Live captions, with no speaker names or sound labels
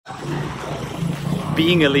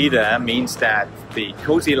Being a leader means that the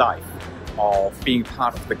cozy life of being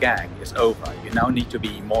part of the gang is over. You now need to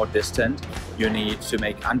be more distant, you need to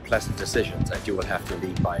make unpleasant decisions, and you will have to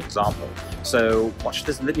lead by example. So watch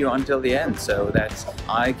this video until the end so that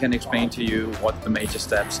I can explain to you what the major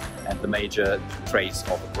steps and the major traits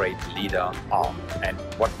of a great leader are and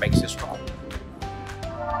what makes you strong.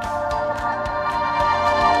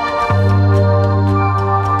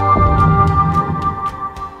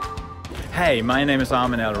 Hey, my name is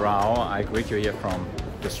Armin Rau. I greet you here from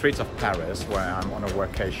the streets of Paris, where I'm on a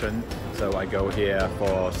workation. So I go here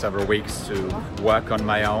for several weeks to work on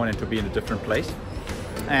my own and to be in a different place.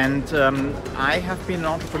 And I have been an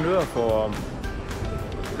entrepreneur for,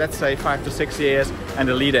 let's say, 5 to 6 years, and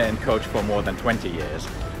a leader and coach for more than 20 years.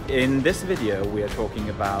 In this video, we are talking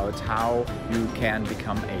about how you can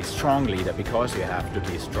become a strong leader, because you have to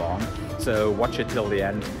be strong. So watch it till the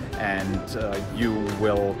end and you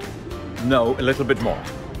will know a little bit more.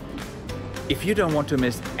 If you don't want to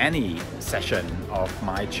miss any session of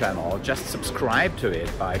my channel, just subscribe to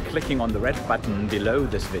it by clicking on the red button below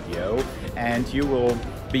this video, and you will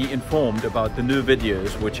be informed about the new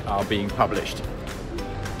videos which are being published.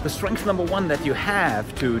 The strength number one that you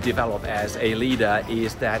have to develop as a leader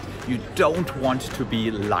is that you don't want to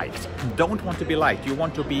be liked. Don't want to be liked, you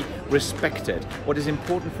want to be respected. What is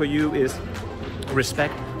important for you is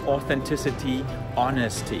respect, authenticity,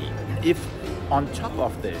 honesty. If on top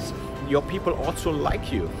of this your people also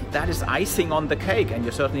like you, that is icing on the cake, and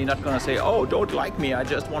you're certainly not going to say, oh, don't like me, I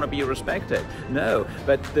just want to be respected. No,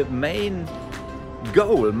 but the main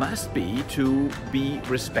goal must be to be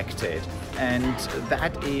respected, and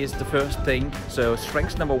that is the first thing. So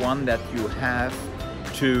strength number one that you have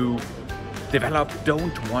to develop: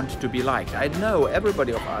 don't want to be liked. I know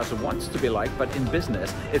everybody of us wants to be liked, but in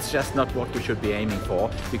business it's just not what we should be aiming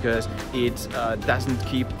for, because it doesn't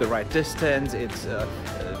keep the right distance,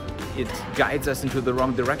 it guides us into the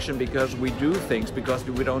wrong direction, because we do things because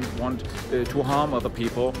we don't want to harm other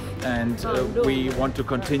people, and we want to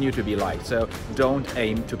continue to be liked. So don't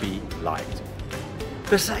aim to be liked.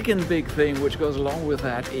 The second big thing which goes along with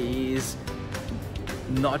that is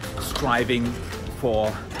not striving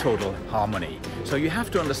for total harmony. So you have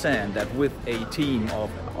to understand that with a team of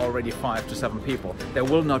already 5 to 7 people, there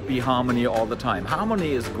will not be harmony all the time.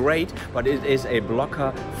 Harmony is great, but it is a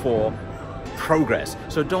blocker for progress.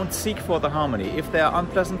 So don't seek for the harmony. If there are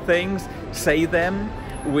unpleasant things, say them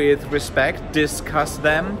with respect, discuss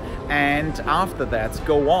them, and after that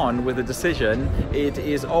go on with a decision. It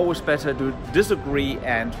is always better to disagree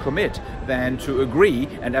and commit than to agree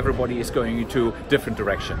and everybody is going into different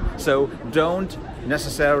direction. So don't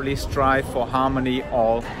necessarily strive for harmony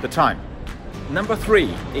all the time. Number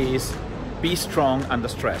 3 is be strong under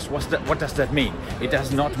stress. What does that mean? It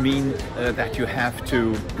does not mean that you have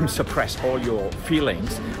to suppress all your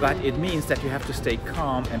feelings, but it means that you have to stay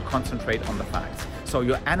calm and concentrate on the facts. So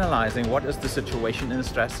you're analyzing what is the situation in a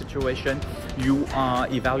stress situation. You are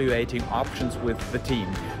evaluating options with the team.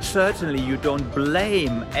 Certainly you don't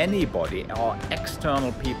blame anybody or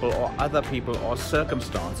external people or other people or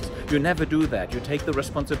circumstances. You never do that. You take the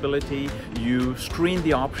responsibility, you screen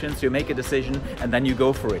the options, you make a decision, and then you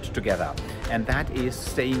go for it together. And that is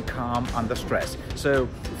staying calm under stress. So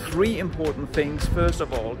 3 important things. First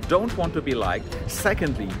of all, don't want to be liked.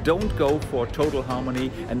 Secondly, don't go for total harmony.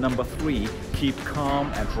 And number 3, keep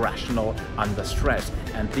calm and rational under stress.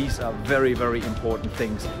 And these are very, very important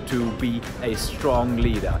things to be a strong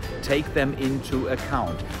leader. Take them into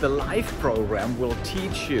account. The LIFE program will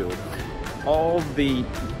teach you all the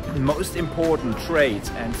most important traits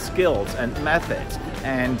and skills and methods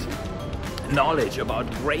and knowledge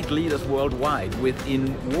about great leaders worldwide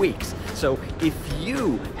within weeks. So if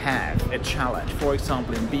you have a challenge, for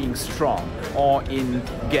example, in being strong or in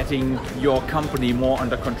getting your company more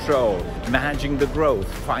under control, managing the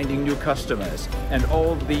growth, finding new customers, and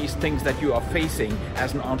all these things that you are facing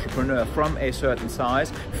as an entrepreneur from a certain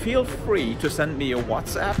size, feel free to send me a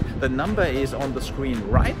WhatsApp. The number is on the screen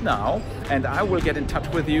right now, and I will get in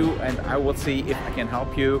touch with you and I will see if I can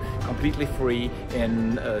help you completely free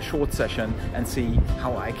in a short session and see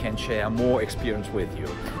how I can share more experience with you.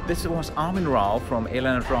 This was Armin Rau from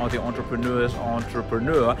Armin Rau, the Entrepreneur's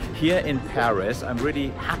Entrepreneur, here in Paris. I'm really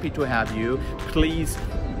happy to have you. Please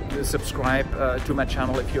subscribe to my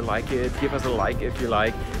channel if you like it, give us a like if you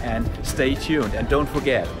like, and stay tuned. And don't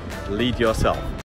forget, lead yourself.